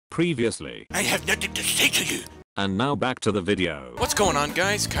Previously. I have nothing to say to you. And now back to the video. What's going on,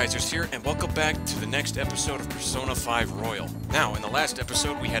 guys? Kaiser's here, and welcome back to the next episode of Persona 5 Royal. Now, in the last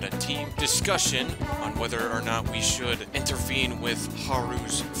episode, we had a team discussion on whether or not we should intervene with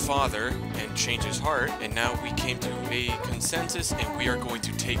Haru's father and change his heart, and now we came to a consensus, and we are going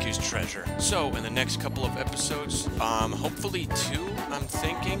to take his treasure. So, in the next couple of episodes, hopefully 2, I'm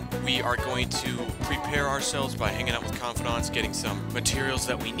thinking, we are going to prepare ourselves by hanging out with confidants, getting some materials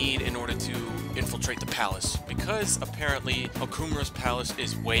that we need in order to infiltrate the palace, because apparently Okumura's palace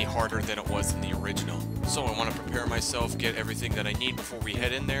is way harder than it was in the original. So I want to prepare myself, get everything that I need before we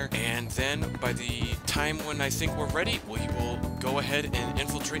head in there, and then by the time when I think we're ready, we will go ahead and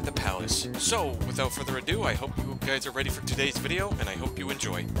infiltrate the palace. So without further ado, I hope you guys are ready for today's video, and I hope you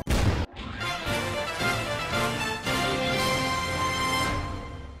enjoy.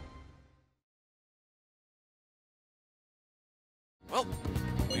 Well,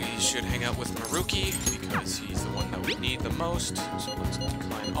 we should hang out with Maruki, because he's the one that we need the most. So let's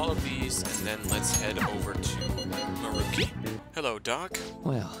decline all of these, and then let's head over to Maruki. Hello, Doc.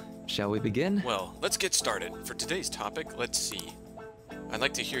 Well, shall we begin? Well, let's get started. For today's topic, let's see. I'd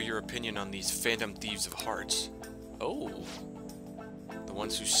like to hear your opinion on these phantom thieves of hearts. Oh. The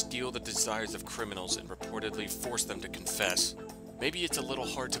ones who steal the desires of criminals and reportedly force them to confess. Maybe it's a little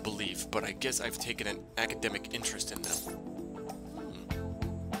hard to believe, but I guess I've taken an academic interest in them.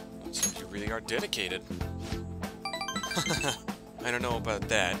 So you really are dedicated. I don't know about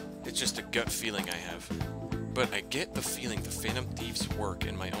that. It's just a gut feeling I have. But I get the feeling the Phantom Thieves' work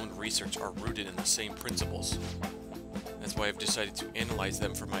and my own research are rooted in the same principles. That's why I've decided to analyze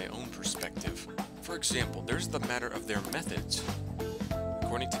them from my own perspective. For example, there's the matter of their methods.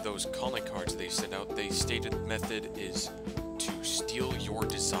 According to those calling cards they sent out, they stated the method is to steal your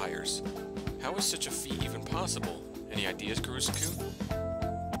desires. How is such a feat even possible? Any ideas, Kurusu-kun?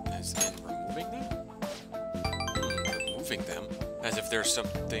 As in removing them? Removing them? As if they're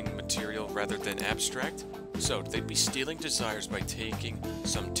something material rather than abstract? So, they'd be stealing desires by taking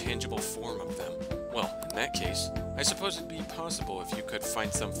some tangible form of them. Well, in that case, I suppose it'd be possible if you could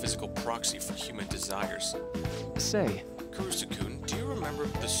find some physical proxy for human desires. Say, Kurusu-kun, do you remember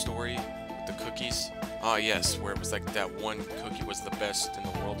the story with the cookies? Ah yes, where it was like that one cookie was the best in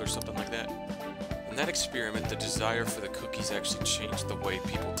the world or something like that? In that experiment, the desire for the cookies actually changed the way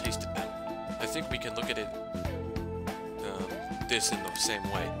people tasted them. I think we can look at it this in the same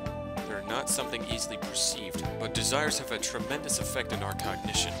way. They're not something easily perceived, but desires have a tremendous effect on our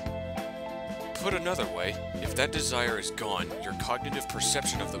cognition. Put another way, if that desire is gone, your cognitive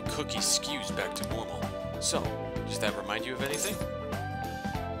perception of the cookie skews back to normal. So, does that remind you of anything?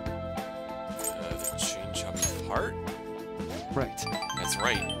 The change of heart? right. That's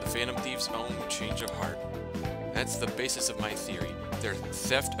right, the Phantom Thieves' own change of heart. That's the basis of my theory. Their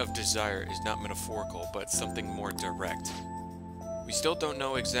theft of desire is not metaphorical, but something more direct. We still don't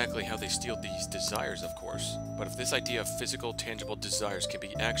know exactly how they steal these desires, of course, but if this idea of physical, tangible desires can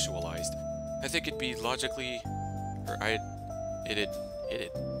be actualized, I think it'd be logically... What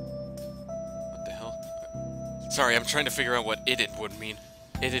the hell? Sorry, I'm trying to figure out what it'd would mean.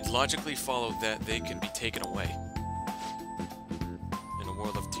 It'd logically follow that they can be taken away. In a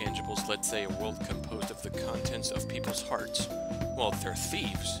world of tangibles, let's say a world composed of the contents of people's hearts. Well, they're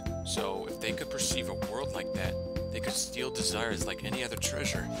thieves, so if they could perceive a world like that, they could steal desires like any other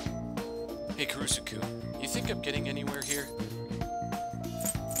treasure. Hey Kurusu-kun, you think I'm getting anywhere here?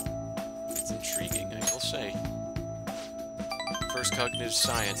 It's intriguing, I will say. First cognitive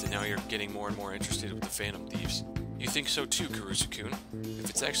science, and now you're getting more and more interested with the Phantom Thieves. You think so too, Kurusu-kun? If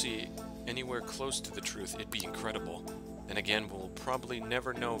it's actually anywhere close to the truth, it'd be incredible. Then again, we'll probably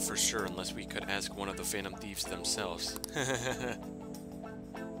never know for sure unless we could ask one of the Phantom Thieves themselves.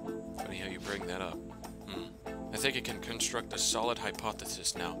 Funny how you bring that up. I think I can construct a solid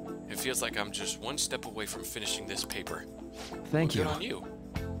hypothesis now. It feels like I'm just one step away from finishing this paper. Thank you. Good on you.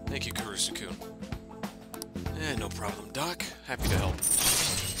 Thank you, Kurusu-kun. No problem, Doc. Happy to help.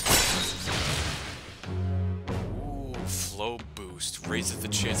 Ooh, flow boost. Raises the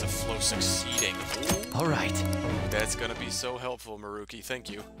chance of flow succeeding. Alright. That's gonna be so helpful, Maruki. Thank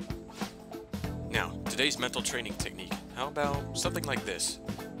you. Now, today's mental training technique. How about something like this?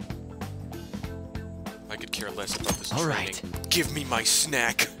 I could care less about this training. Alright. Give me my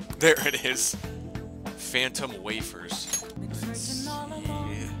snack. There it is. Phantom wafers. Let's see.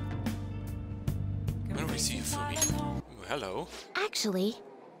 When do we see you, Fumi? Ooh, hello. Actually,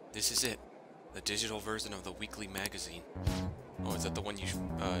 This is it. The digital version of the weekly magazine. Oh, is that the one you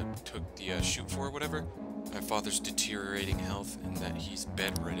took the shoot for or whatever? My father's deteriorating health and that he's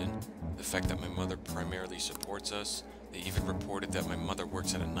bedridden. The fact that my mother primarily supports us. They even reported that my mother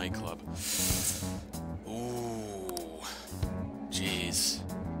works at a nightclub. Ooh. Jeez.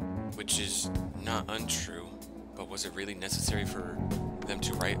 Which is not untrue. But was it really necessary for them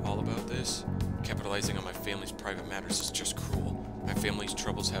to write all about this? Capitalizing on my family's private matters is just cruel. My family's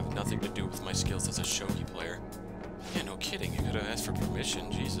troubles have nothing to do with my skills as a shogi player. Yeah, no kidding. You could have asked for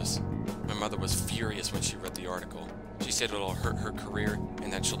permission, Jesus. My mother was furious when she read the article. She said it'll hurt her career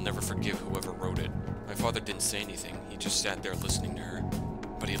and that she'll never forgive whoever wrote it. My father didn't say anything. He just sat there listening to her.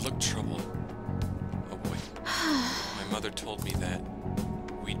 But he looked troubled. Oh boy. My mother told me that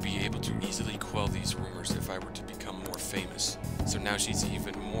we'd be able to easily quell these rumors if I were to become more famous. So now she's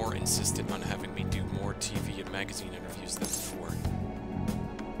even more insistent on having me do more TV and magazine interviews than before.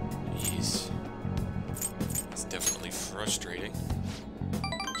 Jeez. It's definitely frustrating.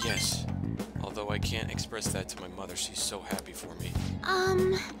 Yes. Although I can't express that to my mother, she's so happy for me.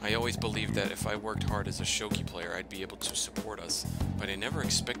 I always believed that if I worked hard as a shogi player, I'd be able to support us. But I never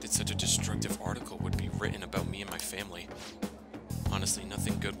expected such a destructive article would be written about me and my family. Honestly,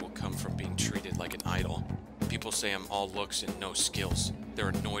 nothing good will come from being treated like an idol. People say I'm all looks and no skills. They're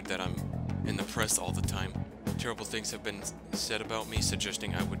annoyed that I'm in the press all the time. Terrible things have been said about me,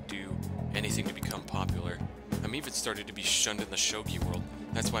 suggesting I would do anything to become popular. I'm even started to be shunned in the shogi world.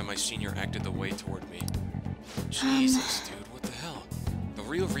 That's why my senior acted the way toward me. Jesus, dude, what the hell? The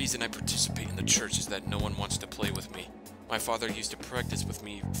real reason I participate in the church is that no one wants to play with me. My father used to practice with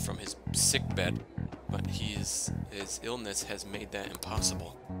me from his sick bed, but his illness has made that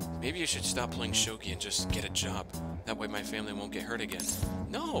impossible. Maybe I should stop playing shogi and just get a job. That way my family won't get hurt again.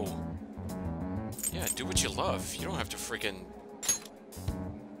 No! Yeah, do what you love. You don't have to freaking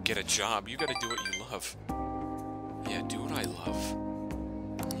get a job. You gotta do what you love. Yeah, do what I love.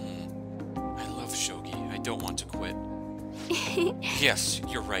 I love shogi. I don't want to quit. Yes,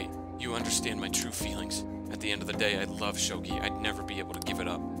 you're right. You understand my true feelings. At the end of the day, I love shogi. I'd never be able to give it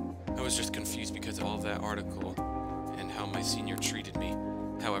up. I was just confused because of all of that article and how my senior treated me.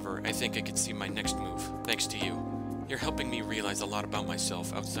 However, I think I could see my next move, thanks to you. You're helping me realize a lot about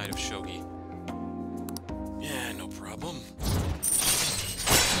myself outside of shogi. Yeah, no problem.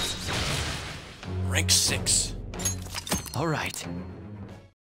 Rank 6. All right.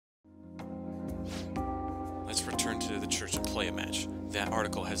 Let's return to the church and play a match. That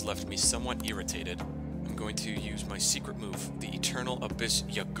article has left me somewhat irritated. I'm going to use my secret move, the Eternal Abyss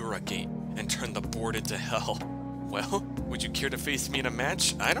Yagura Gate, and turn the board into hell. Well, would you care to face me in a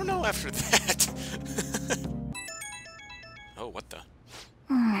match? I don't know after that. Oh, what the?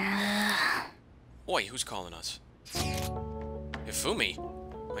 Oi, who's calling us? Hifumi!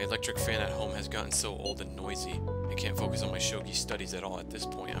 My electric fan at home has gotten so old and noisy. I can't focus on my shogi studies at all at this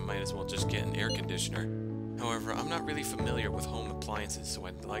point. I might as well just get an air conditioner. However, I'm not really familiar with home appliances, so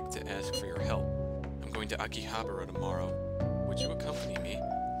I'd like to ask for your help. I'm going to Akihabara tomorrow. Would you accompany me?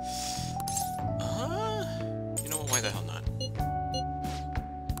 You know what, why the hell not?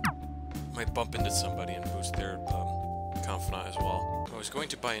 Might bump into somebody and boost their confidant as well. I was going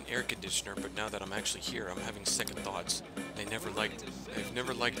to buy an air conditioner, but now that I'm actually here, I'm having second thoughts. I've never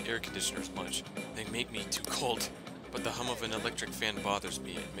liked air conditioners much. They make me too cold. But the hum of an electric fan bothers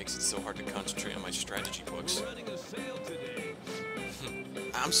me. It makes it so hard to concentrate on my strategy books.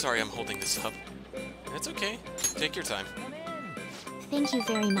 I'm sorry I'm holding this up. That's okay. Take your time. Thank you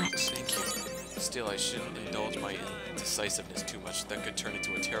very much. Thank you. Still, I shouldn't indulge my indecisiveness too much. That could turn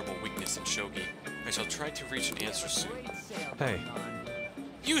into a terrible weakness in shogi. I shall try to reach an answer soon. Hey.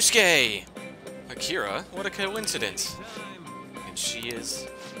 Yusuke! Akira? What a coincidence. And she is...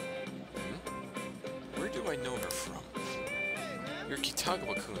 Where do I know her from? You're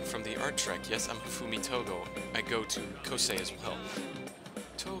Kitagawa-kun from the art track. Yes, I'm Hifumi Togo. I go to Kosei as well.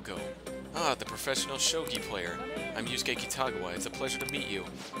 Togo. Ah, the professional shogi player. I'm Yusuke Kitagawa. It's a pleasure to meet you.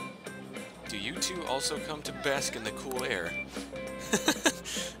 Do you two also come to bask in the cool air?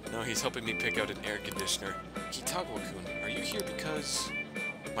 No, he's helping me pick out an air conditioner. Kitagawa-kun, are you here because...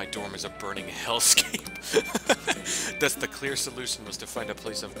 My dorm is a burning hellscape. That's the clear solution, was to find a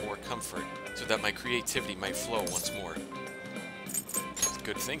place of more comfort, so that my creativity might flow once more. It's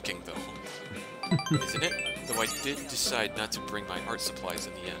good thinking, though. Isn't it? Though I did decide not to bring my art supplies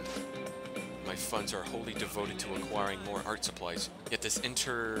in the end. My funds are wholly devoted to acquiring more art supplies, yet this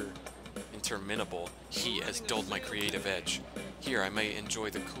interminable heat has dulled my creative edge. Here I may enjoy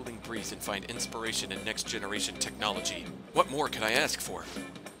the cooling breeze and find inspiration in next-generation technology. What more could I ask for?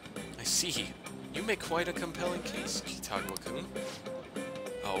 I see. You make quite a compelling case, Kitagawa-kun.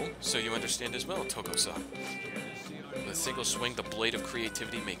 Oh, so you understand as well, Togo-san. With a single swing, the blade of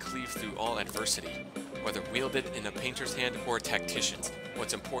creativity may cleave through all adversity. whether wielded in a painter's hand or a tactician's.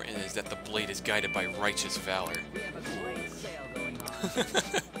 What's important is that the blade is guided by righteous valor.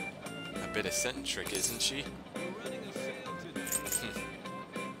 A bit eccentric, isn't she?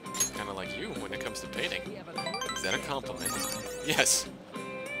 Kinda like you when it comes to painting. Is that a compliment? Yes.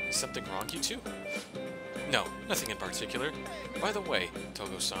 Is something wrong, you two? No, nothing in particular. By the way,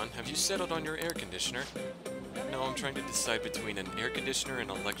 Togo-san, have you settled on your air conditioner? No, I'm trying to decide between an air conditioner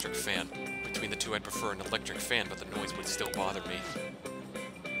and an electric fan. Between the two, I'd prefer an electric fan, but the noise would still bother me.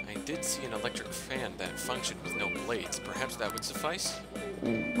 I did see an electric fan that functioned with no blades. Perhaps that would suffice?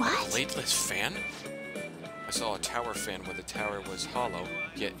 What? Bladeless fan? I saw a tower fan where the tower was hollow,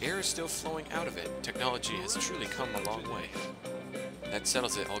 yet air is still flowing out of it. Technology has truly come a long way. That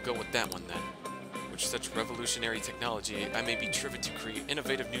settles it. I'll go with that one then. With such revolutionary technology, I may be driven to create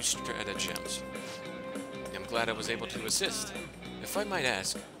innovative new stratagems. I'm glad I was able to assist. If I might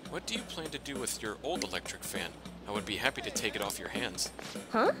ask, what do you plan to do with your old electric fan? I would be happy to take it off your hands.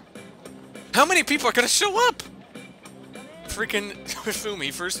 Huh? How many people are gonna show up? Freaking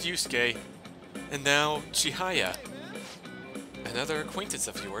Hifumi, first Yusuke, and now Chihaya. Another acquaintance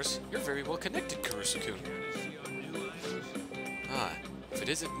of yours. You're very well connected, Kurusu-kun. Ah, if it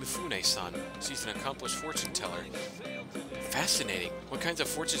isn't Mifune-san, she's an accomplished fortune teller. Fascinating. What kinds of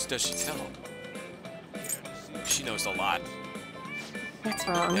fortunes does she tell? She knows a lot. That's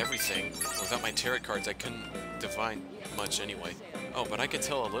wrong. Everything. Without my tarot cards, I couldn't divine much anyway. Oh, but I could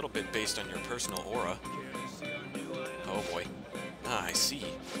tell a little bit based on your personal aura. Oh boy. Ah, I see.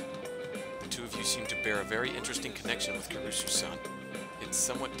 The two of you seem to bear a very interesting connection with Kurusu-san. It's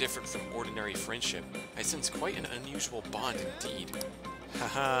somewhat different from ordinary friendship. I sense quite an unusual bond indeed.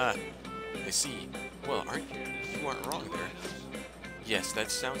 Haha. I see. Well, you aren't wrong there. Yes,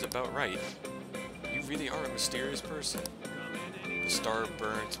 that sounds about right. You really are a mysterious person. The star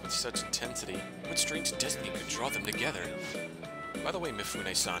burns with such intensity. What strange destiny could draw them together? By the way,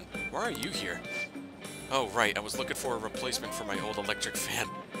 Mifune-san, why are you here? Oh, right, I was looking for a replacement for my old electric fan.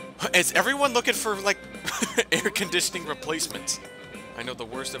 Is everyone looking for, like, air conditioning replacements? I know the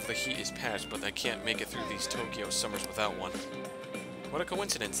worst of the heat is past, but I can't make it through these Tokyo summers without one. What a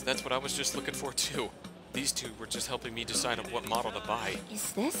coincidence, that's what I was just looking for too. These two were just helping me decide on what model to buy.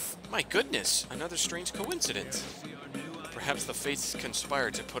 Is this? My goodness, another strange coincidence. Perhaps the fates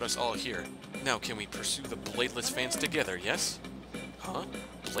conspired to put us all here. Now can we pursue the bladeless fans together, yes? Huh?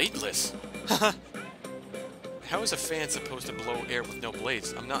 Bladeless? Haha. How is a fan supposed to blow air with no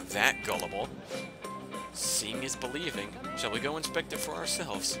blades? I'm not that gullible. Seeing is believing. Shall we go inspect it for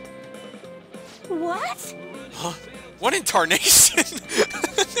ourselves? What? Huh? What in tarnation?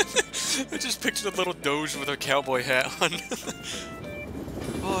 I just pictured a little doge with a cowboy hat on.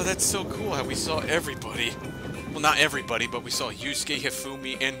 Oh, that's so cool how we saw everybody. Well, not everybody, but we saw Yusuke,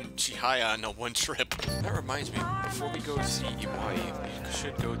 Hifumi, and Chihaya on a one trip. That reminds me, before we go to see Iwai, we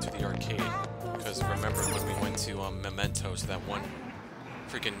should go to the arcade. Because remember when we went to Mementos, that one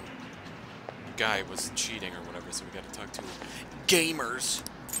freaking guy was cheating or whatever, so we gotta talk to gamers.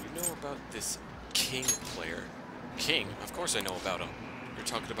 Do you know about this King player? King? Of course I know about him. You're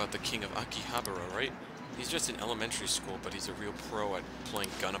talking about the King of Akihabara, right? He's just in elementary school, but he's a real pro at playing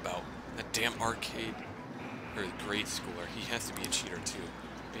Gunabout. That damn arcade, or grade schooler, he has to be a cheater too.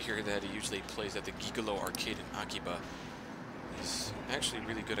 I hear that he usually plays at the Gigolo arcade in Akiba. He's actually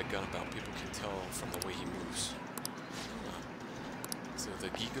really good at Gunabout. People can tell from the way he moves. So the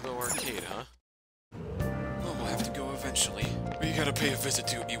Gigolo arcade, huh? Well, we'll have to go eventually. We gotta pay a visit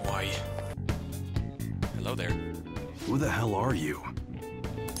to Iwai. Hello there. Who the hell are you?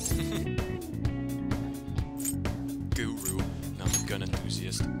 Guru, not a gun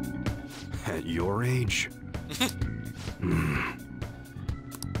enthusiast. At your age?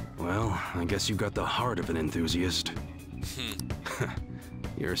 Well, I guess you got the heart of an enthusiast.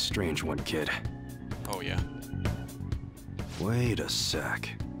 You're a strange one, kid. Oh, yeah. Wait a sec.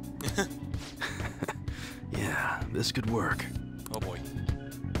 Yeah, this could work. Oh, boy.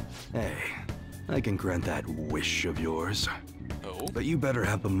 Hey, I can grant that wish of yours. Oh? But you better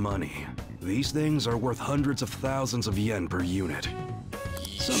have the money. These things are worth hundreds of thousands of yen per unit.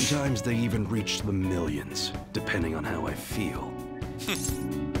 Yeesh. Sometimes they even reach the millions, depending on how I feel.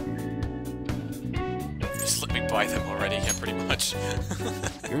 Just let me buy them already, yeah, pretty much.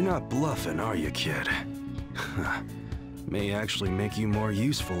 You're not bluffing, are you, kid? May actually make you more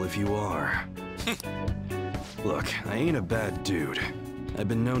useful if you are. Look, I ain't a bad dude. I've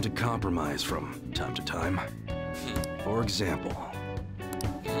been known to compromise from time to time. For example,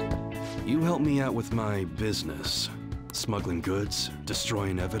 you help me out with my business. Smuggling goods,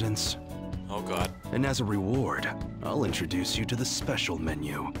 destroying evidence. Oh, God. And as a reward, I'll introduce you to the special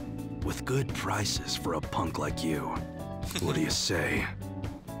menu. with good prices for a punk like you. What do you say?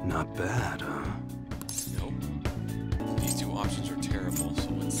 Not bad, huh? Nope. These two options are terrible, so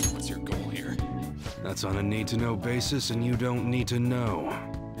what's your goal here? That's on a need-to-know basis, and you don't need to know.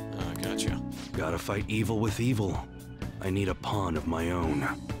 Gotcha. Gotta fight evil with evil. I need a pawn of my own.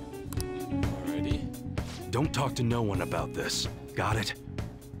 Alrighty. Don't talk to no one about this. Got it?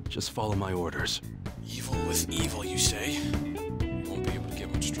 Just follow my orders. Evil with evil, you say? You won't be able to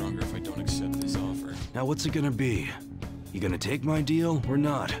get much stronger if I don't accept this offer. Now what's it gonna be? You gonna take my deal or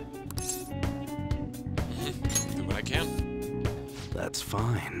not? Do what I can. That's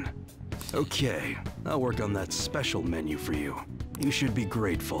fine. Okay, I'll work on that special menu for you. You should be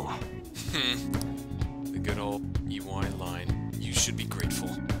grateful. The good old EY line. You should be grateful.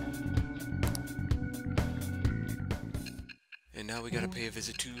 And now we gotta pay a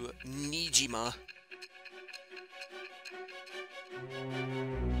visit to Nijima.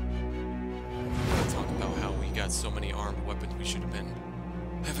 Talk about how we got so many armed weapons, we should have been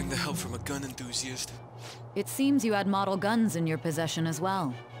having the help from a gun enthusiast. It seems you had model guns in your possession as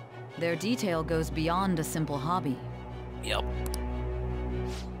well. Their detail goes beyond a simple hobby. Yep.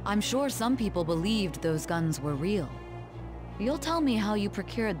 I'm sure some people believed those guns were real. You'll tell me how you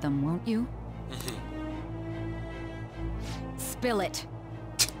procured them, won't you? Spill it.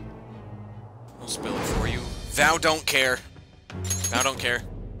 I'll spill it for you. Thou don't care. Thou don't care.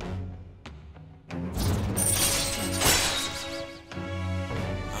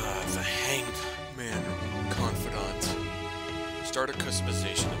 The Hanged Man Confidant. Start a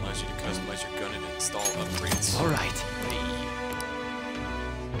customization allows you to customize your gun and install upgrades. All right.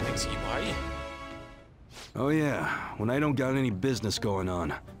 Thanks, EY. Oh yeah, when I don't got any business going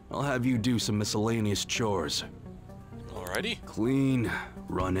on, I'll have you do some miscellaneous chores. Alrighty. Clean,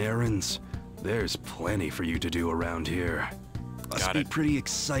 run errands. There's plenty for you to do around here. Must Got be it. pretty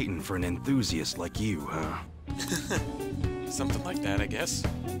exciting for an enthusiast like you, huh? Something like that, I guess.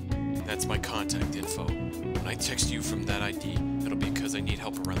 That's my contact info. When I text you from that ID, it'll be because I need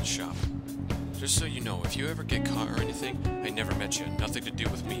help around the shop. Just so you know, if you ever get caught or anything, I never met you. Nothing to do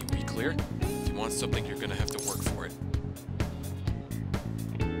with me. We clear? If you want something, you're gonna have to work for it.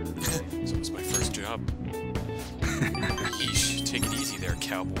 So it was my first job. Yeesh, take it easy there,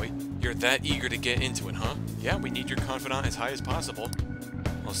 cowboy. You're that eager to get into it, huh? Yeah, we need your confidant as high as possible.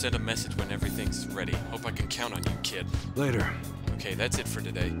 I'll send a message when everything's ready. Hope I can count on you, kid. Later. Okay, that's it for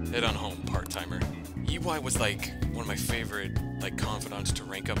today. Head on home, part-timer. EY was like one of my favorite confidants to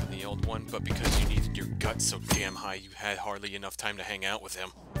rank up in the old one, but because you needed your guts so damn high, you had hardly enough time to hang out with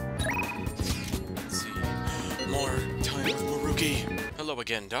him. Let's see. More time with Maruki. Hello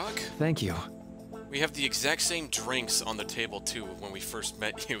again, Doc. Thank you. We have the exact same drinks on the table too when we first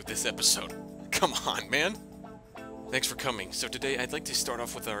met you this episode. Come on, man. Thanks for coming. So today I'd like to start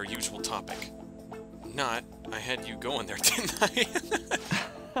off with our usual topic. I had you going there, didn't I?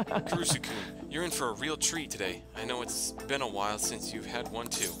 Kurusu-kun, you're in for a real treat today. I know it's been a while since you've had one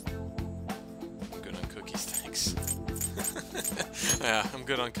too. I'm good on cookies, thanks. Yeah, I'm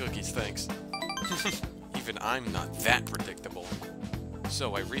good on cookies, thanks. Even I'm not that predictable.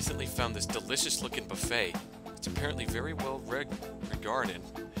 So, I recently found this delicious-looking buffet. It's apparently very well regarded.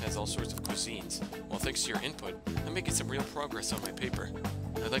 It has all sorts of cuisines. Well, thanks to your input, I'm making some real progress on my paper.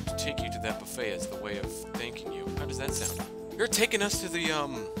 I'd like to take you to that buffet as the way of thanking you. How does that sound? You're taking us to the,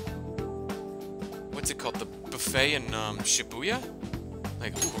 what's it called? The buffet in, Shibuya?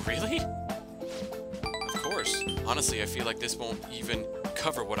 Like, ooh, really? Of course. Honestly, I feel like this won't even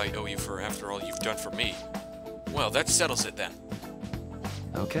cover what I owe you for after all you've done for me. Well, that settles it then.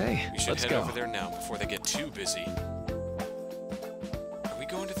 Okay, We should let's head go. over there now before they get too busy. Are we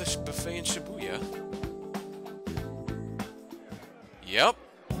going to the buffet in Shibuya? Yep.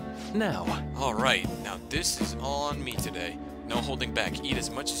 Now, Alright, now this is all on me today. No holding back. Eat as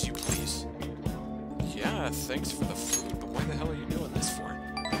much as you please. Yeah, thanks for the food, but why the hell are you doing this for?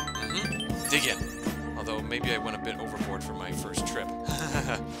 Dig in. Although, maybe I went a bit overboard for my first trip.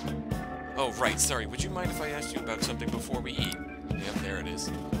 Oh, right, sorry. Would you mind if I asked you about something before we eat? Yep, there it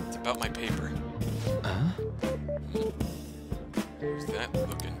is. It's about my paper. Who's that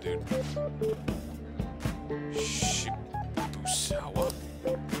looking, dude? Shibusawa?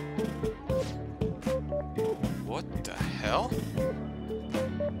 What the hell?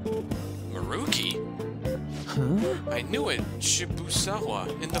 Maruki? huh? I knew it!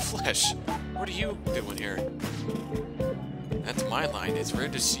 Shibusawa, in the flesh. What are you doing here? That's my line. It's rare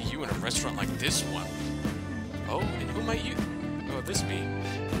to see you in a restaurant like this one. Oh, and who might you... Oh, this be?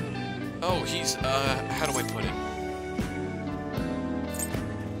 Oh, he's, how do I put it?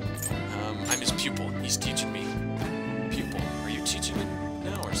 I'm his pupil. He's teaching me. Pupil. Are you teaching it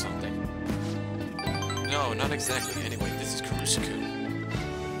now or something? No, not exactly. Anyway, this is Kurusu-kun.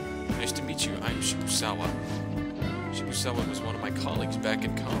 Nice to meet you. I'm Shibusawa. Shibusawa was one of my colleagues back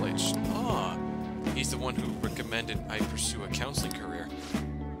in college. Ah, he's the one who recommended I pursue a counseling career.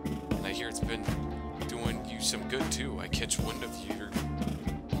 And I hear it's been doing you some good too. I catch wind of you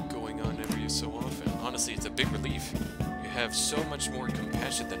going on every so often. Honestly, it's a big relief. You have so much more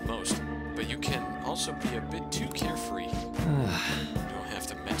compassion than most, but you can also be a bit too carefree. You don't have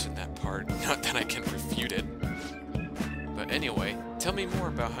to mention that part. Not that I can refute it. But anyway, tell me more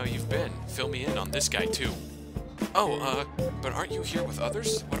about how you've been. Fill me in on this guy too. Oh, but aren't you here with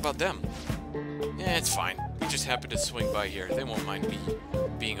others? What about them? Yeah, it's fine. We just happened to swing by here. They won't mind me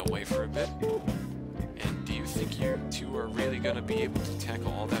being away for a bit. And do you think you two are really gonna be able to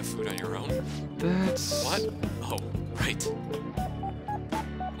tackle all that food on your own? That's... What? Oh, right.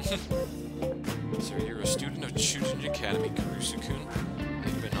 So you're a student of Shujin Academy, Kurusu-kun.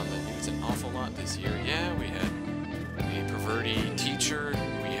 They've been on the news an awful lot this year. Yeah, we had a perverty teacher.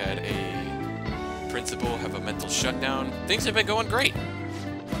 We had a principal have a mental shutdown. Things have been going great.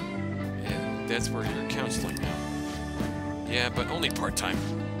 And that's where you're counseling now. Yeah, but only part-time.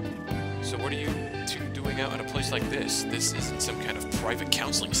 So what are you two doing out at a place like this? This isn't some kind of private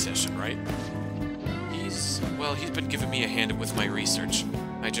counseling session, right? He's been giving me a hand with my research.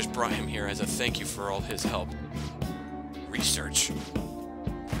 I just brought him here as a thank you for all his help. Research?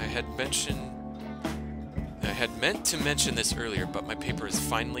 I had meant to mention this earlier, but my paper is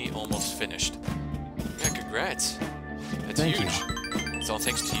finally almost finished. Yeah, congrats. That's Thank huge. you. It's all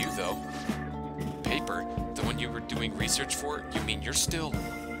thanks to you, though. Paper? The one you were doing research for? You mean you're still...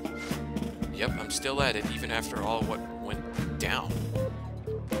 Yep, I'm still at it, even after all what went down.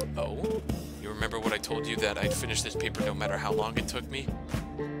 Oh? You remember what I told you, that I'd finish this paper no matter how long it took me?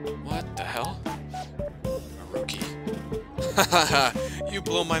 What the hell? Maruki. Hahaha, you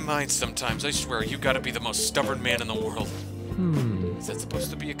blow my mind sometimes. I swear, you gotta be the most stubborn man in the world. Is that supposed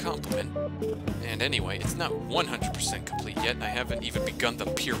to be a compliment? And anyway, it's not 100% complete yet, and I haven't even begun the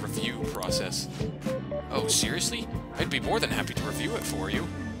peer review process. Oh, seriously? I'd be more than happy to review it for you.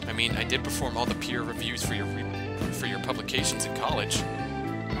 I mean, I did perform all the peer reviews for your publications in college.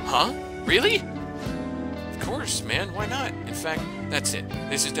 Huh? Really? Of course, man. Why not? In fact, that's it.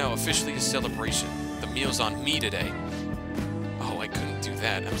 This is now officially a celebration. The meal's on me today. Oh, I couldn't do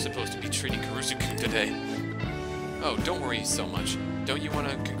that. I'm supposed to be treating Kurusu-kun today. Oh, don't worry so much. Don't you want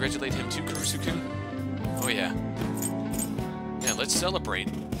to congratulate him too, Kurusu-kun? Oh, yeah. Yeah, let's celebrate.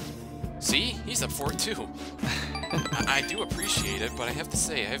 See? He's up for it, too. I do appreciate it, but I have to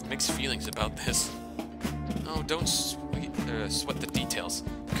say, I have mixed feelings about this. Oh, don't sweat the details.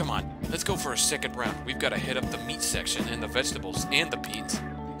 Come on, let's go for a second round. We've got to hit up the meat section and the vegetables and the beans.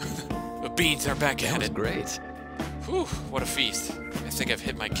 The beans are back at That was it. great. Whew, what a feast. I think I've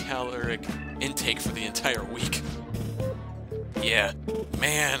hit my caloric intake for the entire week. Yeah,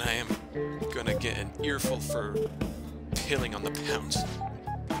 man, I am gonna get an earful for pilling on the pounds.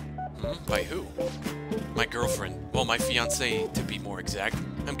 By who? My girlfriend. Well, my fiancée, to be more exact.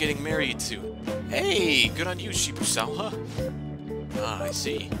 I'm getting married soon. Hey, good on you, Shibusawa. Ah, I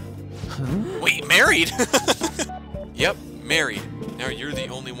see. Huh? Wait, married? Yep, married. Now you're the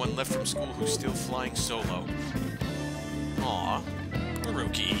only one left from school who's still flying solo. Aw,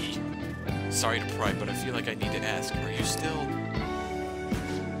 Maruki. Sorry to pry, but I feel like I need to ask. Are you still...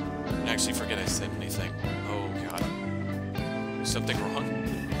 Actually, forget I said anything. Oh, God. Is something wrong?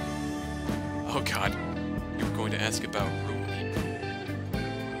 Oh, God. You were going to ask about Rumi.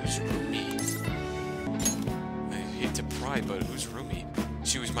 Who's Rumi? I hate to pry, but who's Rumi?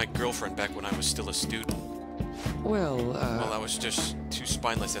 She was my girlfriend back when I was still a student. Well, Well, I was just too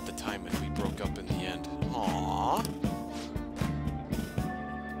spineless at the time, and we broke up in the end. Aww.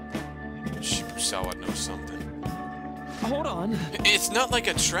 Shibusawa knows something. hold on. It's not like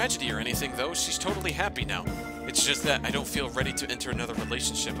a tragedy or anything, though. She's totally happy now. It's just that I don't feel ready to enter another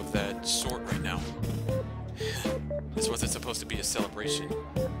relationship of that sort right now. This wasn't supposed to be a celebration,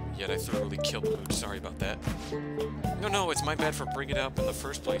 yet I thoroughly killed the mood. Sorry about that. No, it's my bad for bringing it up in the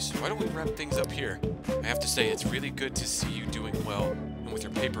first place. Why don't we wrap things up here? I have to say, it's really good to see you doing well, and with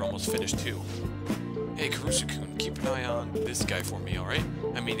your paper almost finished too. Hey, Kurusu-kun, keep an eye on this guy for me, alright?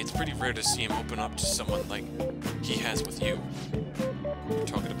 I mean, it's pretty rare to see him open up to someone like he has with you. You're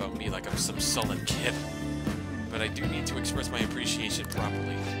talking about me like I'm some sullen kid. But I do need to express my appreciation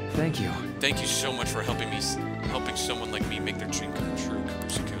properly. Thank you. Thank you so much for helping someone like me make their dream come true,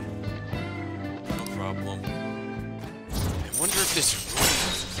 Kurusu-kun. No problem. I wonder if this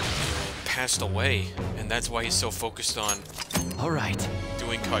Rumi passed away, and that's why he's so focused on Alright.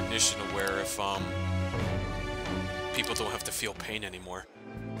 doing cognition aware if people don't have to feel pain anymore.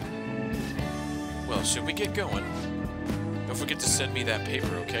 Well, should we get going? Don't forget to send me that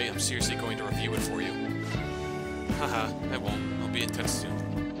paper, okay? I'm seriously going to review it for you. Haha, I won't. I'll be in touch soon.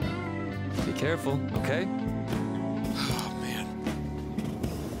 Be careful, okay? Oh, man.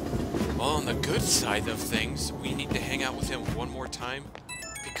 Well, on the good side of things, we need to hang out with him one more time,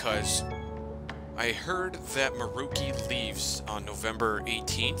 because I heard that Maruki leaves on November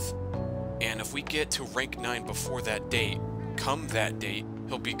 18th, and if we get to rank 9 before that date, come that date,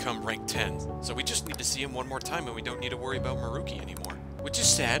 he'll become rank 10. So we just need to see him one more time, and we don't need to worry about Maruki anymore. Which is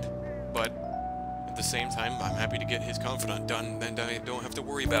sad, but at the same time, I'm happy to get his confidant done, and I don't have to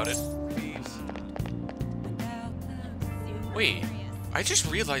worry about it. Wait, I just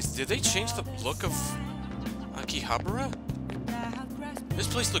realized, did they change the look of Akihabara? This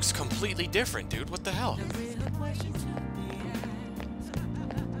place looks completely different, dude. What the hell?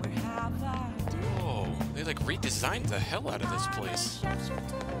 Whoa, they like redesigned the hell out of this place.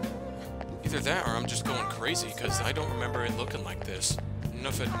 Either that or I'm just going crazy, because I don't remember it looking like this.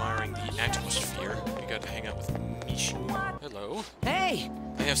 Enough admiring the atmosphere. We got to hang out with Mishima. Hello. Hey!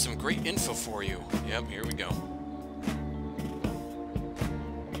 I have some great info for you. Yep, here we go.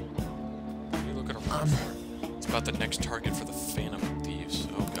 What are you looking around for? It's about the next target for the Phantom Thieves.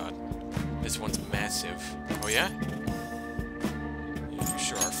 Oh god. This one's massive. Oh yeah? You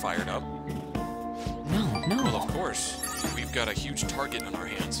sure are fired up? No. Well, of course. We've got a huge target on our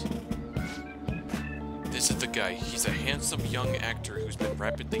hands. This is the guy. He's a handsome young actor who's been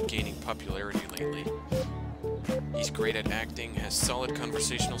rapidly gaining popularity lately. He's great at acting, has solid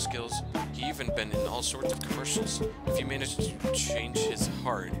conversational skills. He even been in all sorts of commercials. If you manage to change his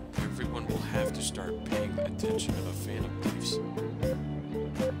heart, everyone will have to start paying attention to the Phantom Thieves.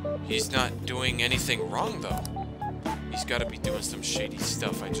 He's not doing anything wrong, though. He's got to be doing some shady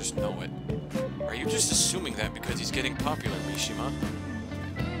stuff, I just know it. Are you just assuming that because he's getting popular, Mishima?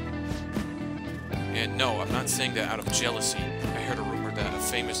 And no, I'm not saying that out of jealousy. I heard a rumor that a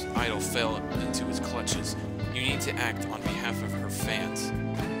famous idol fell into his clutches. You need to act on behalf of her fans.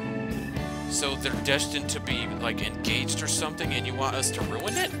 So they're destined to be, like, engaged or something, and you want us to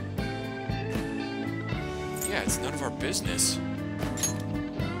ruin it? Yeah, it's none of our business.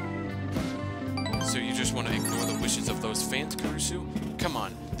 So you just want to ignore the wishes of those fans, Kurusu? Come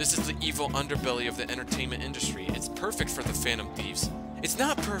on, this is the evil underbelly of the entertainment industry. It's perfect for the Phantom Thieves. It's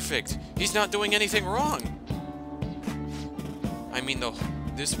not perfect! He's not doing anything wrong! I mean, though,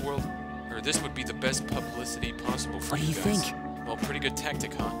 this would be the best publicity possible for you guys. What do you think? Well, pretty good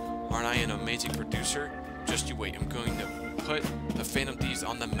tactic, huh? Aren't I an amazing producer? Just you wait, I'm going to put the Phantom Thieves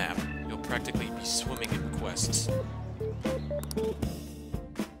on the map. You'll practically be swimming in requests.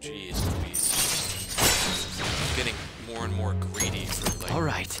 Jeez Louise. I'm getting more and more greedy for,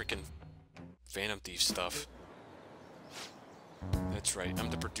 like, freaking Phantom Thief stuff. That's right, I'm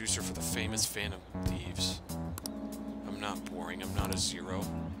the producer for the famous Phantom Thieves. I'm not boring, I'm not a zero.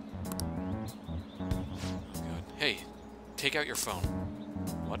 Oh god. Hey, take out your phone.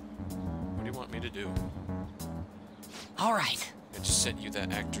 What? What do you want me to do? Alright. I just sent you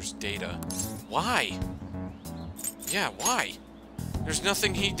that actor's data. Why? Yeah, why? There's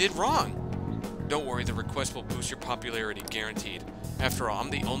nothing he did wrong. Don't worry, the request will boost your popularity, guaranteed. After all,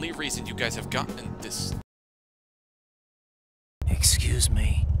 I'm the only reason you guys have gotten this. Excuse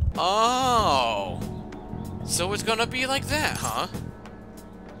me. Oh! So it's gonna be like that, huh?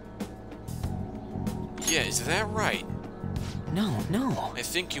 Yeah, is that right? No. I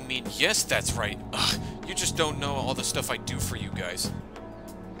think you mean yes, that's right. Ugh, you just don't know all the stuff I do for you guys.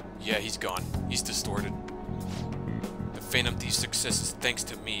 Yeah, he's gone. He's distorted. The Phantom Thieves' success is thanks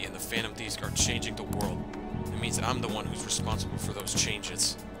to me, and the Phantom Thieves are changing the world. It means I'm the one who's responsible for those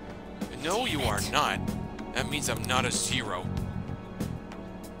changes. No, you are not. That means I'm not a zero.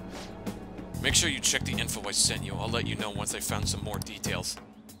 Make sure you check the info I sent you. I'll let you know once I found some more details.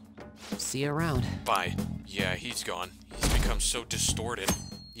 See you around. Bye. Yeah, he's gone. He's become so distorted.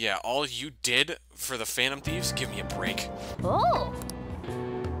 Yeah, all you did for the Phantom Thieves? Give me a break. Oh!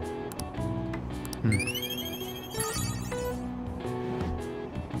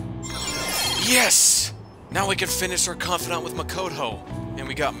 Yes! Now we can finish our confidant with Makoto. And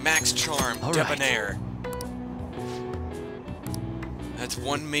we got Max Charm, All right. Debonair. That's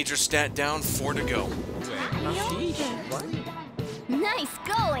one major stat down, 4 to go. Nice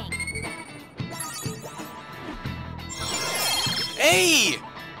going! Hey!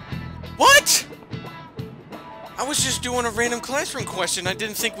 What? I was just doing a random classroom question. I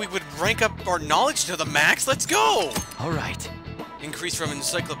didn't think we would rank up our knowledge to the max. Let's go! Alright. Increase from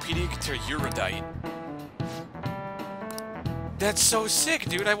encyclopedic to erudite. That's so sick,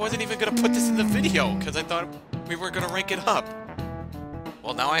 dude. I wasn't even gonna put this in the video because I thought we were gonna rank it up.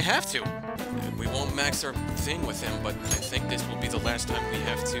 Well, now I have to. We won't max our thing with him, but I think this will be the last time we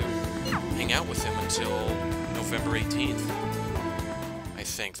have to hang out with him until November 18th. I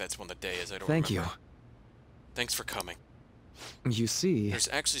think that's when the day is. I don't remember. Thank you. Thanks for coming. You see... There's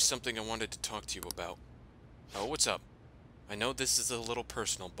actually something I wanted to talk to you about. Oh, what's up? I know this is a little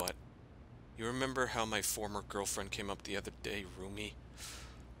personal, but you remember how my former girlfriend came up the other day, Rumi?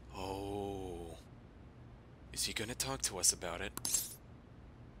 Oh. Is he gonna talk to us about it?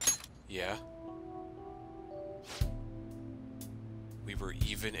 Yeah? We were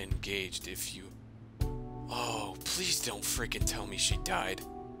even engaged if you... Oh, please don't freaking tell me she died.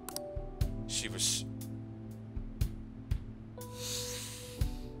 She was...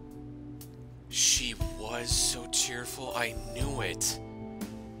 She was so cheerful, I knew it.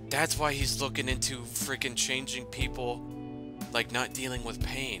 That's why he's looking into freaking changing people, like not dealing with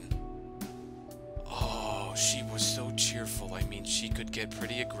pain. Oh, she was so cheerful. I mean, she could get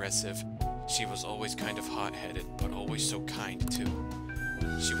pretty aggressive. She was always kind of hot-headed, but always so kind, too.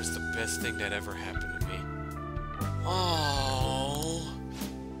 She was the best thing that ever happened to me. Oh,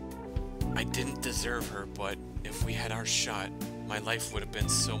 I didn't deserve her, but if we had our shot, my life would have been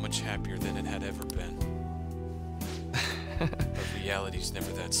so much happier than it had ever been. But reality's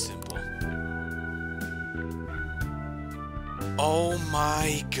never that simple. Oh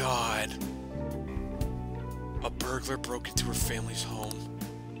my god. A burglar broke into her family's home.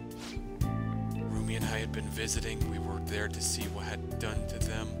 Rumi and I had been visiting. We were there to see what had done to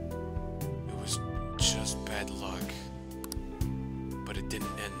them. It was just bad luck. But it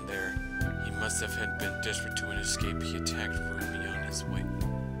didn't end there. He must have had been desperate to escape. He attacked Rumi on his way.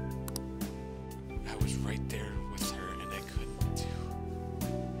 I was right there with her and I couldn't do.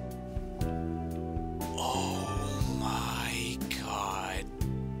 Oh my god.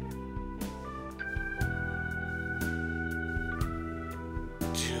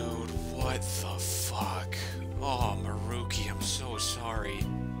 Dude, what the fuck? Oh, Maruki, I'm so sorry.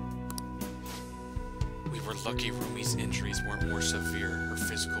 We were lucky Rumi's injuries weren't more severe, her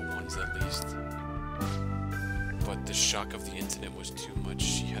physical ones at least. But the shock of the incident was too much.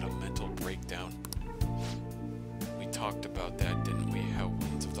 She had a mental breakdown. We talked about that, didn't we? How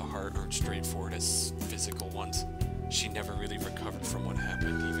wounds of the heart aren't straightforward as physical ones. She never really recovered from what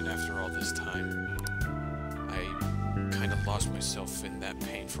happened, even after all this time. I kind of lost myself in that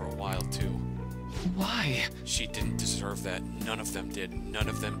pain for a while, too. Why? She didn't deserve that. None of them did. None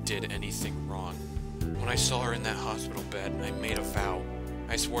of them did anything wrong. When I saw her in that hospital bed, I made a vow.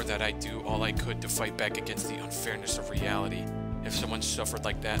 I swore that I'd do all I could to fight back against the unfairness of reality. If someone suffered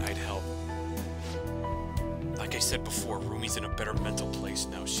like that, I'd help. Like I said before, Rumi's in a better mental place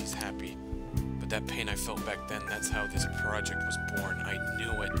now. She's happy. But that pain I felt back then, that's how this project was born. I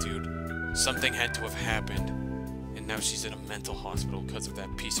knew it, dude. Something had to have happened. And now she's in a mental hospital because of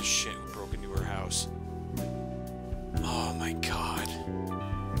that piece of shit who broke into her house. Oh my god.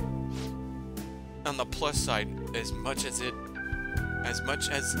 On the plus side, as much as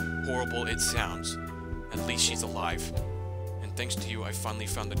horrible it sounds, at least she's alive. And thanks to you, I finally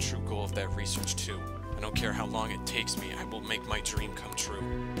found the true goal of that research too. I don't care how long it takes me, I will make my dream come true.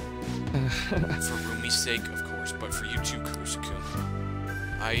 For Rumi's sake, of course, but for you too, Kurusu-kun.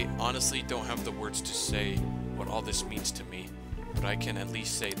 I honestly don't have the words to say what all this means to me, but I can at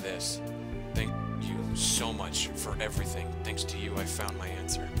least say this. Thank you so much for everything. Thanks to you, I found my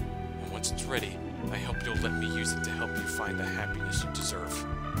answer. And once it's ready, I hope you'll let me use it to help you find the happiness you deserve.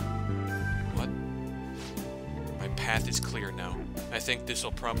 What? My path is clear now. I think this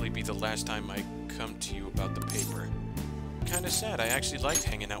will probably be the last time I come to you about the paper. Kinda sad. I actually liked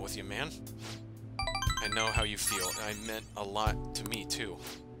hanging out with you, man. I know how you feel. It meant a lot to me, too.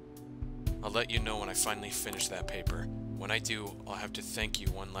 I'll let you know when I finally finish that paper. When I do, I'll have to thank you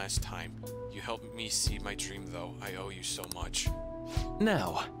one last time. You helped me see my dream, though. I owe you so much.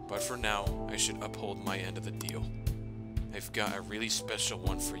 Now. But for now, I should uphold my end of the deal. I've got a really special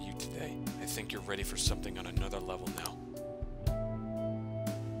one for you today. I think you're ready for something on another level now.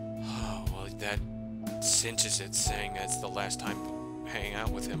 Oh, well, that cinches it, saying it's the last time hanging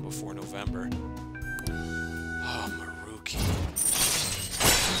out with him before November. Oh, Maruki.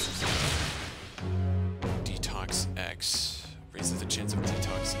 Detox X. Raises the chance of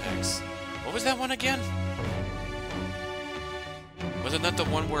Detox X. What was that one again? Wasn't that the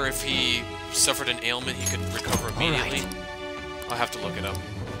one where if he suffered an ailment, he could recover immediately? Right. I'll have to look it up.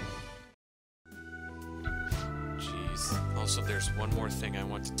 Jeez. Also, there's one more thing I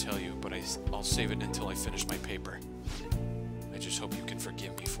want to tell you, but I'll save it until I finish my paper. I just hope you can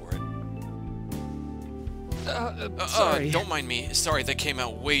forgive me for it. Sorry. Don't mind me. Sorry, that came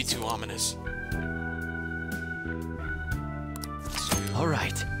out way too ominous. All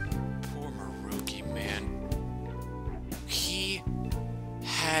right. Poor Maruki.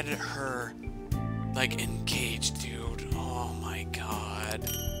 had her, like, engaged, dude. Oh my god.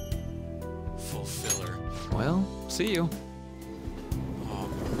 Fulfiller. Well, see you. Oh,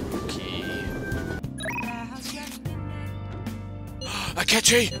 Maruki.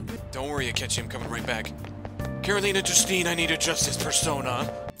 Akechi! Don't worry, Akechi, I'm coming right back. Carolina Justine, I need a justice persona.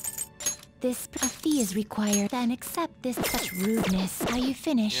 This a fee is required. Then accept this such rudeness. Are you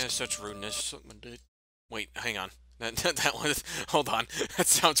finished? Yeah, such rudeness. Wait, hang on. That one. Hold on. That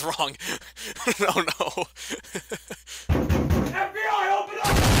sounds wrong. Oh no. FBI, open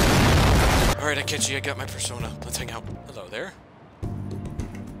up! All right, Akechi, I got my persona. Let's hang out. Hello there.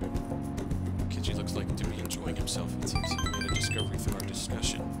 Akechi looks like to be enjoying himself. It seems he made a discovery through our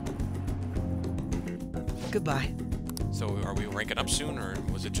discussion. Goodbye. So, are we ranking up soon, or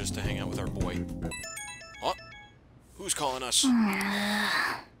was it just to hang out with our boy? Oh, who's calling us?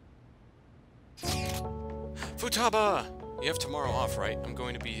 Futaba! You have tomorrow off, right? I'm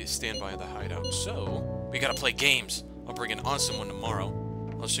going to be standby at the hideout. So, we gotta play games. I'll bring an awesome one tomorrow.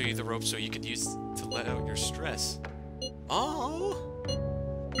 I'll show you the ropes so you could use to let out your stress. Oh!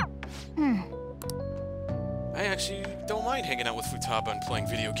 I actually don't mind hanging out with Futaba and playing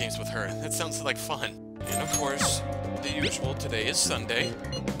video games with her. That sounds like fun. And of course, the usual, today is Sunday.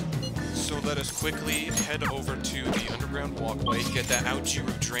 So let us quickly head over to the underground walkway, get that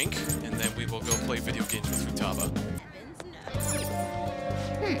Aojiru drink, and then we will go play video games with Futaba.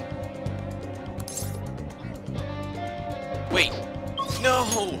 Wait!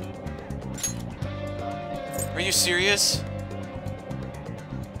 No! Are you serious?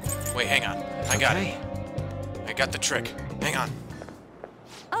 Wait, hang on. I got it. I got the trick. Hang on.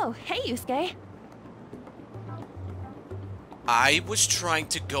 Oh, hey, Yusuke. I was trying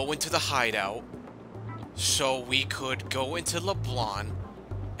to go into the hideout so we could go into LeBlanc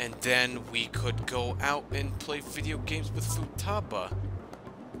and then we could go out and play video games with Futaba.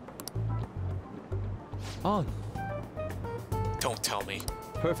 On. Don't tell me.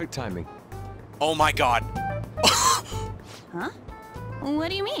 Perfect timing. Oh my god. Huh? What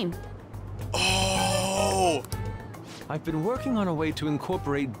do you mean? Oh! I've been working on a way to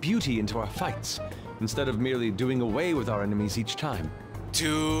incorporate beauty into our fights, instead of merely doing away with our enemies each time.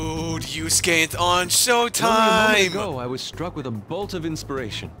 Dude, Yusuke on Only a moment Showtime! ago, I was struck with a bolt of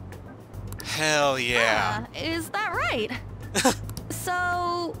inspiration. Hell yeah. Is that right?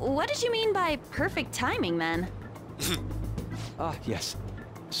 So, what did you mean by perfect timing, then? Ah, yes.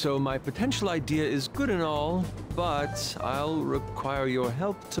 So my potential idea is good and all, but I'll require your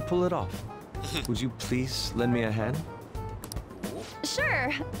help to pull it off. Would you please lend me a hand?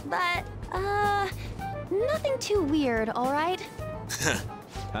 Sure, but, nothing too weird, alright?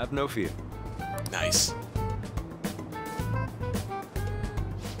 Have no fear. Nice.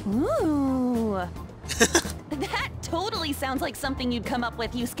 Ooh. That totally sounds like something you'd come up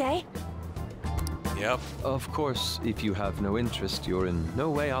with, Yusuke. Yep. Of course, if you have no interest, you're in no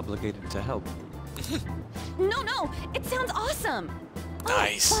way obligated to help. No, it sounds awesome.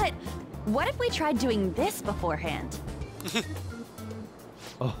 Nice. Oh, but what if we tried doing this beforehand?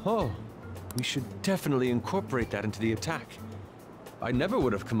 Oh, we should definitely incorporate that into the attack. I never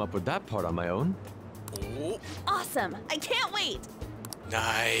would have come up with that part on my own. Oh, Awesome. I can't wait.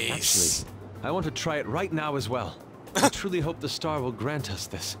 nice. Actually, I want to try it right now as well. I truly hope the star will grant us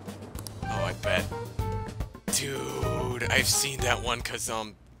this. Oh, I bet. Dude, I've seen that one because,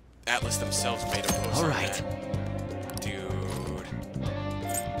 Atlas themselves made a post All on right. that. Dude.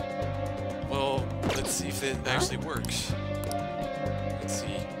 Well, let's see if it actually works. Let's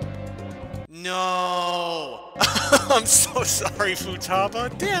see. No! I'm so sorry,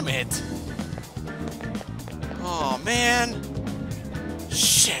 Futaba. Damn it! Oh, man.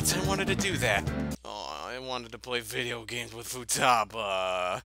 Shit, I wanted to do that. Oh, I wanted to play video games with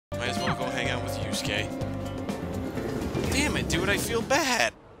Futaba. Might as well go hang out with Yusuke. Damn it, dude, I feel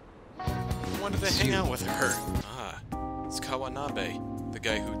bad. I wanted to hang out with her. Ah, it's Kawanabe, the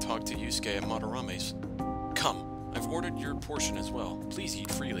guy who talked to Yusuke at Madarame's. Come, I've ordered your portion as well. Please eat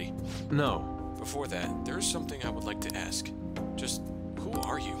freely. No. Before that, there is something I would like to ask. Just, who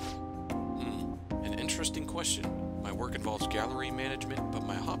are you? An interesting question. My work involves gallery management, but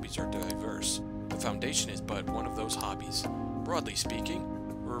my hobbies are diverse. The Foundation is but one of those hobbies. Broadly speaking,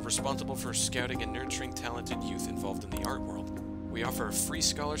 we're responsible for scouting and nurturing talented youth involved in the art world. We offer free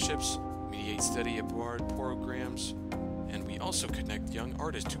scholarships, mediate study abroad programs, and we also connect young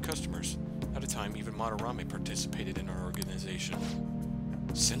artists to customers. At a time, even Madarame participated in our organization.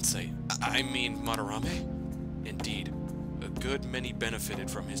 Sensei? I mean Madarame? Indeed. A good many benefited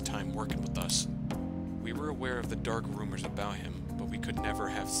from his time working with us. We were aware of the dark rumors about him, but we could never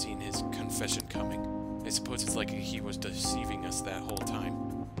have seen his confession coming. I suppose it's like he was deceiving us that whole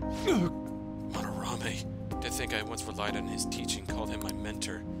time. Maruki. To think I once relied on his teaching, called him my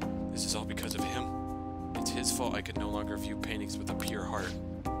mentor. This is all because of him? It's his fault I could no longer view paintings with a pure heart.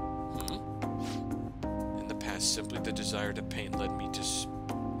 In the past, simply the desire to paint led me to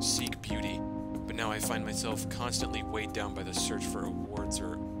seek beauty. But now I find myself constantly weighed down by the search for awards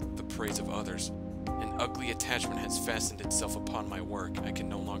or the praise of others. An ugly attachment has fastened itself upon my work. I can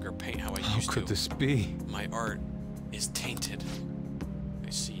no longer paint how I used to. How could this be? My art is tainted. I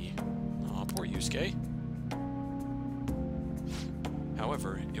see. Aw, poor Yusuke.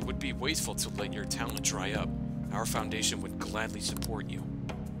 However, it would be wasteful to let your talent dry up. Our foundation would gladly support you.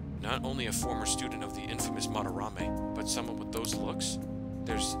 Not only a former student of the infamous Madarame, but someone with those looks?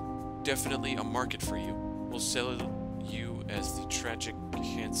 There's definitely a market for you. We'll sell you as the tragic,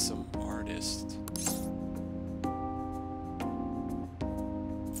 handsome artist.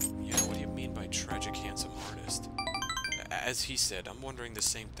 Yeah, what do you mean by tragic, handsome artist? As he said, I'm wondering the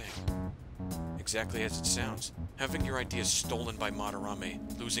same thing. Exactly as it sounds. Having your ideas stolen by Madarame,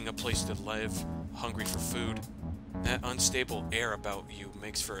 losing a place to live, hungry for food. That unstable air about you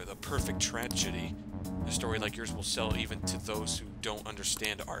makes for the perfect tragedy. A story like yours will sell even to those who don't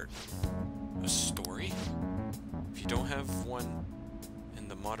understand art. A story? If you don't have one in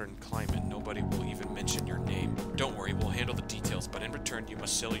the modern climate, nobody will even mention your name. Don't worry, we'll handle the details, but in return you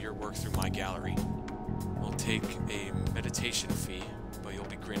must sell your work through my gallery. We'll take a meditation fee, but you'll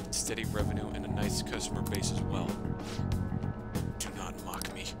be granted steady revenue and a nice customer base as well. Do not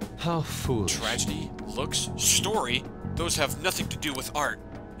mock me. How foolish. Tragedy, looks, story, those have nothing to do with art.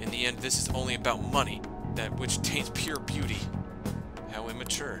 In the end, this is only about money, that which taints pure beauty. How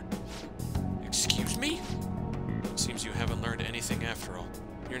immature. Excuse me? Seems you haven't learned anything after all.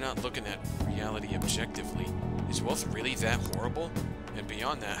 You're not looking at reality objectively. Is wealth really that horrible? And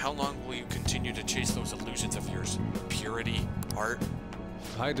beyond that, how long will you continue to chase those illusions of yours? Purity? Art?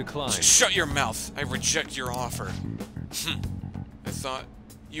 I decline. Shut your mouth! I reject your offer. I thought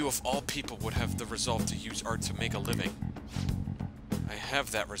you of all people would have the resolve to use art to make a living. I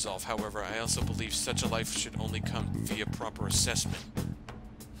have that resolve, however, I also believe such a life should only come via proper assessment.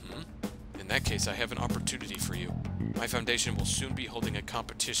 In that case, I have an opportunity for you. My foundation will soon be holding a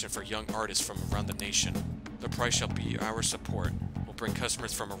competition for young artists from around the nation. The prize shall be our support. We'll bring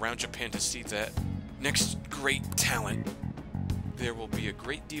customers from around Japan to see that next great talent. There will be a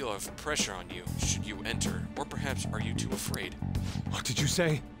great deal of pressure on you should you enter, or perhaps are you too afraid? What did you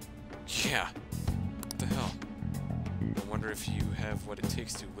say? Yeah. What the hell? I wonder if you have what it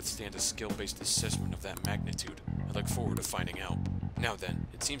takes to withstand a skill-based assessment of that magnitude. I look forward to finding out. Now then,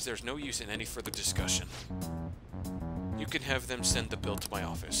 it seems there's no use in any further discussion. You can have them send the bill to my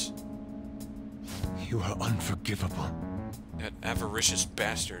office. You are unforgivable. That avaricious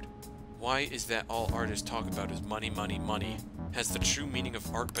bastard. Why is that all artists talk about is money, money, money? Has the true meaning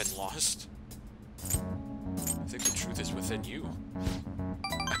of art been lost? I think the truth is within you.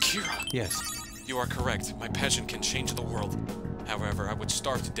 Akira! Yes. You are correct. My passion can change the world. However, I would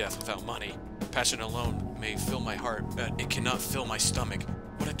starve to death without money. Passion alone may fill my heart, but it cannot fill my stomach.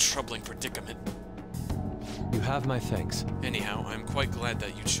 What a troubling predicament. You have my thanks. Anyhow, I'm quite glad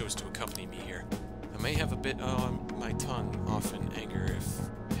that you chose to accompany me here. I may have a bit on my tongue off in anger if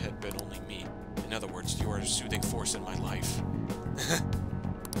it had been only me. In other words, you are a soothing force in my life.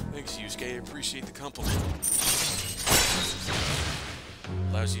 Thanks, Yusuke. I appreciate the compliment.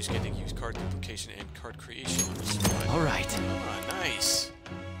 Allows Yusuke to use card duplication and card creation on the spot. All right. Ah, nice.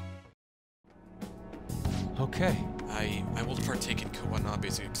 Okay. I will partake in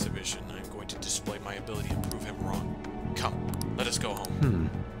Kawanabe's exhibition. I'm going to display my ability and prove him wrong. Come, let us go home.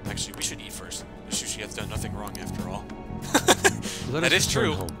 Actually, we should eat first. The sushi has done nothing wrong after all. That is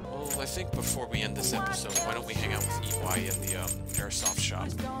true. Home. Well, I think before we end this episode, why don't we hang out with EY in the airsoft shop,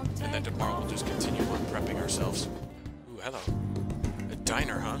 and then tomorrow we'll just continue on prepping ourselves. Ooh, hello. A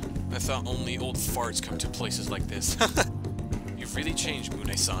diner, huh? I thought only old farts come to places like this. You've really changed,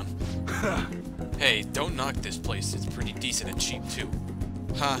 Mune-san. Hey, don't knock this place. It's pretty decent and cheap, too.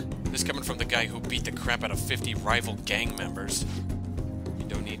 Ha, this coming from the guy who beat the crap out of 50 rival gang members. You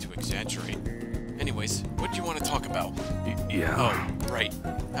don't need to exaggerate. Anyways, what do you want to talk about? Yeah. Oh, right.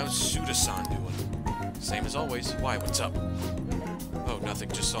 How's Suda-san doing? Same as always. Why, what's up? Oh,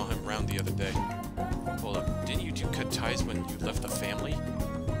 nothing. Just saw him around the other day. Hold up, didn't you two cut ties when you left the family?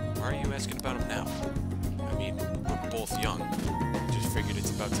 Why are you asking about him now? I mean, we're both young. Just figured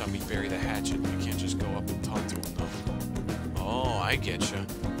it's about time we bury the hatchet. We can't just go up and talk to him, though. Oh, I getcha.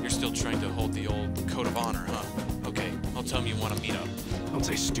 You're still trying to hold the old code of honor, huh? Okay, I'll tell him you want to meet up. Don't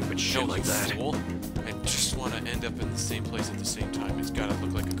say stupid shit like that. Fool. I just want to end up in the same place at the same time. It's gotta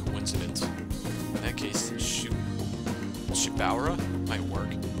look like a coincidence. In that case, shoot. Shibaura might work.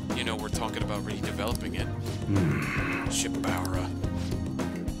 You know, we're talking about redeveloping it. Shibaura.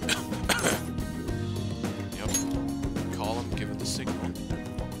 Yep. Call him, give him the signal.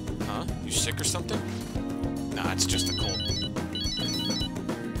 Huh? You sick or something? Nah, it's just a cold.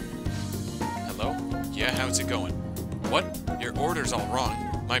 Hello? Yeah, how's it going? What? Your order's all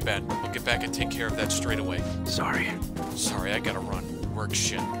wrong. My bad. I'll get back and take care of that straight away. Sorry. Sorry, I gotta run. Work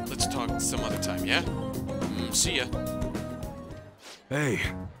shit. Let's talk some other time, yeah? See ya. Hey.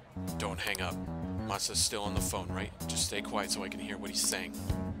 Don't hang up. Masa's still on the phone, right? Just stay quiet so I can hear what he's saying.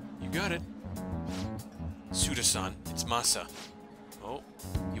 You got it. Suda-san, it's Masa. Oh,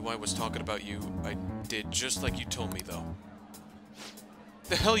 UI was talking about you. I did just like you told me, though.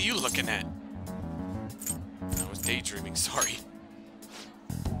 The hell you looking at? I was daydreaming, sorry.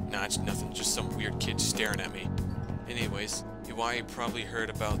 Nah, it's nothing. Just some weird kid staring at me. Anyways, UI probably heard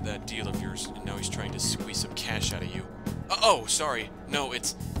about that deal of yours, and now he's trying to squeeze some cash out of you. Oh, sorry. No,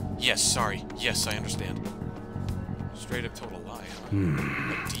 it's... Yes, sorry. Yes, I understand. Straight up total lie, huh?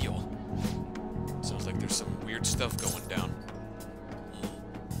 A deal. Sounds like there's some weird stuff going down.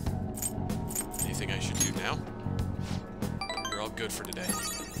 Anything I should do now? You're all good for today.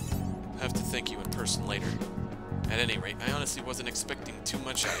 I'll have to thank you in person later. At any rate, I honestly wasn't expecting too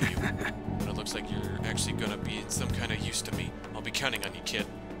much out of you. But it looks like you're actually gonna be some kind of use to me. I'll be counting on you, kid.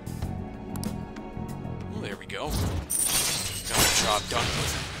 Well, there we go. Got the job done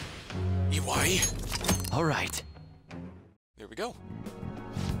with EY. All right. There we go.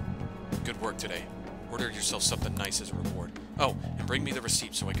 Good work today. Order yourself something nice as a reward. Oh, and bring me the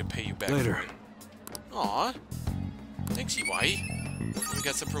receipt so I can pay you back Later. for it. Aw. Thanks, EY. We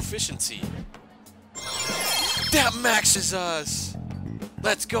got some proficiency. That maxes us!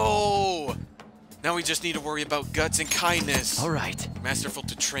 Let's go! Now we just need to worry about guts and kindness. All right. Masterful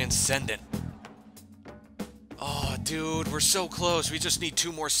to transcendent. Oh, dude, we're so close. We just need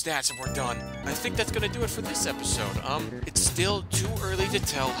 2 more stats and we're done. I think that's gonna do it for this episode. It's still too early to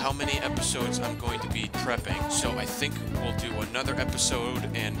tell how many episodes I'm going to be prepping, so I think we'll do another episode,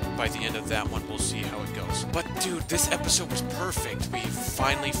 and by the end of that one, we'll see how it goes. But, dude, this episode was perfect. We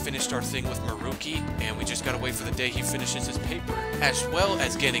finally finished our thing with Maruki, and we just gotta wait for the day he finishes his paper, as well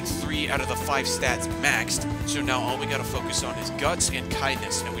as getting 3 out of the 5 stats maxed. So now all we gotta focus on is guts and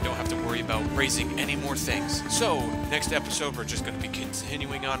kindness, and we don't have to worry about raising any more things. So, next episode, we're just going to be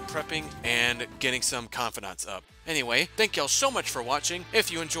continuing on prepping and getting some confidence up. Anyway, thank y'all so much for watching. If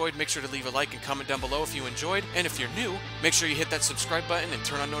you enjoyed, make sure to leave a like and comment down below if you enjoyed. And if you're new, make sure you hit that subscribe button and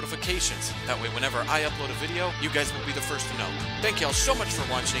turn on notifications. That way, whenever I upload a video, you guys will be the first to know. Thank y'all so much for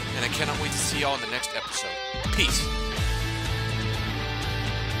watching, and I cannot wait to see y'all in the next episode. Peace.